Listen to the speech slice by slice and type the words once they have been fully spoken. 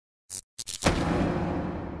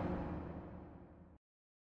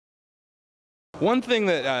One thing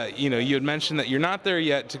that you know, you had mentioned that you're not there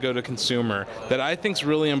yet to go to consumer, that I think is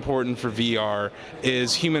really important for VR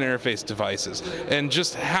is human interface devices, and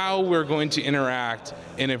just how we're going to interact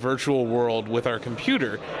in a virtual world with our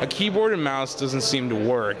computer. A keyboard and mouse doesn't seem to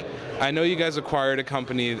work. I know you guys acquired a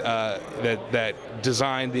company that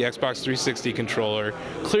designed the Xbox 360 controller.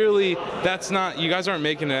 Clearly, that's not, you guys aren't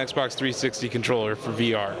making an Xbox 360 controller for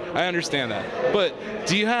VR. I understand that. But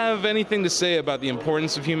do you have anything to say about the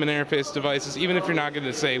importance of human interface devices, even if you're not going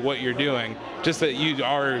to say what you're doing, just that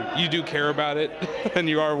you do care about it and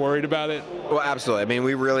you are worried about it? Well, absolutely. I mean,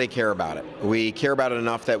 we really care about it. We care about it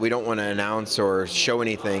enough that we don't want to announce or show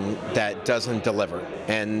anything that doesn't deliver.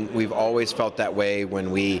 And we've always felt that way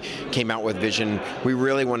when we came out with Vision. We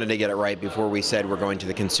really wanted to get it right before we said we're going to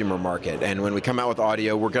the consumer market. And when we come out with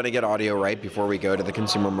audio, we're going to get audio right before we go to the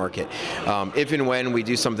consumer market. If and when we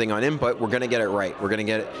do something on input, we're going to get it right. We're going to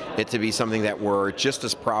get it to be something that we're just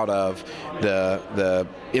as proud of the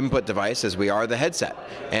input device as we are the headset.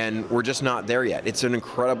 And we're just not there yet. It's an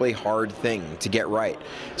incredibly hard thing to get right.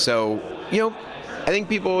 So, you know, I think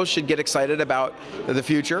people should get excited about the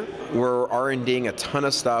future. We're R&Ding a ton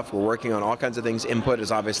of stuff. We're working on all kinds of things. Input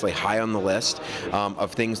is obviously high on the list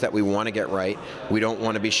of things that we want to get right. We don't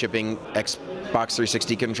want to be shipping Xbox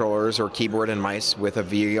 360 controllers or keyboard and mice with a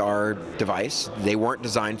VR device. They weren't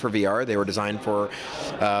designed for VR. They were designed for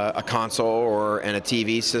a console and a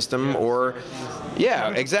TV system, or, yeah,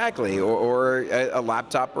 exactly, or a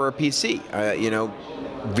laptop or a PC. You know,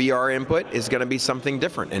 VR input is going to be something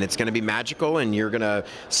different, and it's going to be magical, and you're going to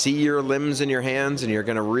see your limbs in your hands, and you're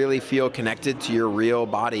going to really feel connected to your real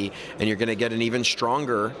body, and you're going to get an even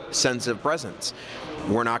stronger sense of presence.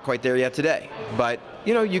 We're not quite there yet today, but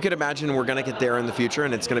you know, you could imagine we're going to get there in the future,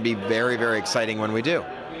 and it's going to be very, very exciting when we do.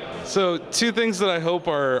 So two things that I hope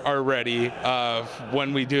are ready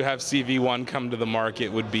when we do have CV1 come to the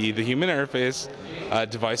market would be the human interface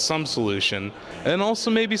device, some solution, and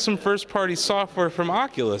also maybe some first-party software from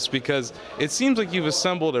Oculus, because it seems like you've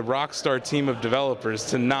assembled a rock star team of developers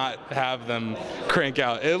to not have them crank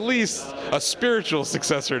out at least a spiritual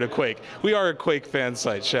successor to Quake. We are a Quake fan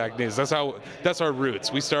site, Shacknews. That's our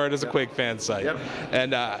roots. We started as a Quake fan site,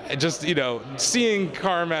 and just, you know, seeing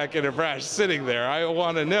Carmack and Abrash sitting there, I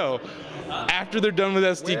want to know, after they're done with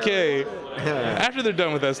SDK,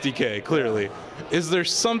 clearly, is there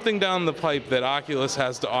something down the pipe that Oculus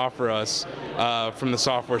has to offer us from the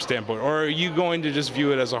software standpoint, or are you going to just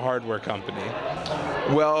view it as a hardware company?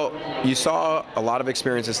 Well, you saw a lot of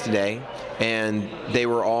experiences today, and they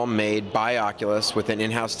were all made by Oculus with an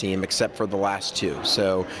in-house team, except for the last two.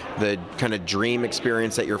 So the kind of dream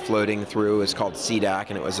experience that you're floating through is called CDAC,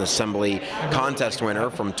 and it was an assembly contest winner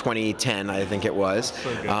from 2010, I think it was,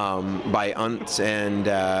 by Untz and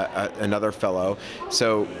another fellow.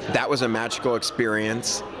 So that was a magical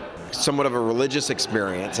experience. Somewhat of a religious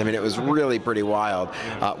experience. I mean, it was really pretty wild.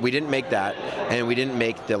 We didn't make that, and we didn't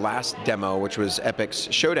make the last demo, which was Epic's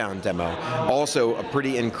Showdown demo. Also a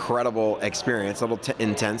pretty incredible experience, a little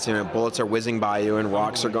intense. You know, bullets are whizzing by you and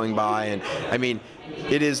rocks are going by, and I mean,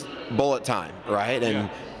 it is bullet time, right? And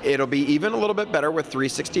it'll be even a little bit better with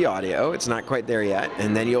 360 audio. It's not quite there yet,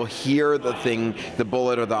 and then you'll hear the thing, the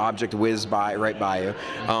bullet or the object whiz by right by you.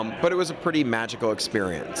 But it was a pretty magical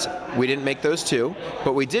experience. We didn't make those two,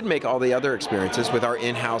 but we did make all the other experiences with our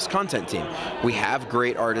in-house content team. We have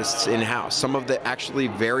great artists in-house. Some of the actually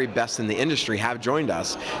very best in the industry have joined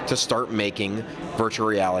us to start making virtual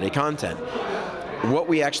reality content. What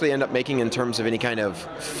we actually end up making in terms of any kind of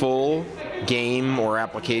full game or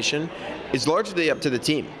application is largely up to the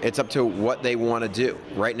team. It's up to what they want to do.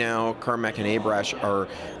 Right now, Carmack and Abrash are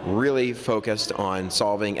really focused on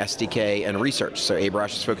solving SDK and research. So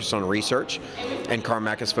Abrash is focused on research, and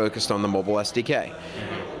Carmack is focused on the mobile SDK.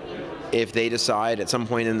 If they decide at some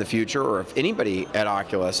point in the future, or if anybody at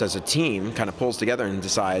Oculus as a team kind of pulls together and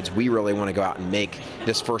decides we really want to go out and make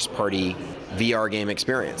this first-party VR game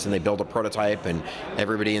experience, and they build a prototype, and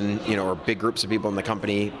everybody in, you know, or big groups of people in the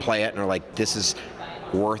company play it and are like, this is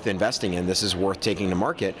worth investing in, this is worth taking to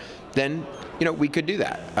market, then, you know, we could do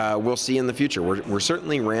that. We'll see in the future. We're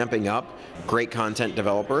certainly ramping up great content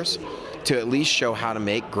developers to at least show how to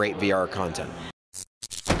make great VR content.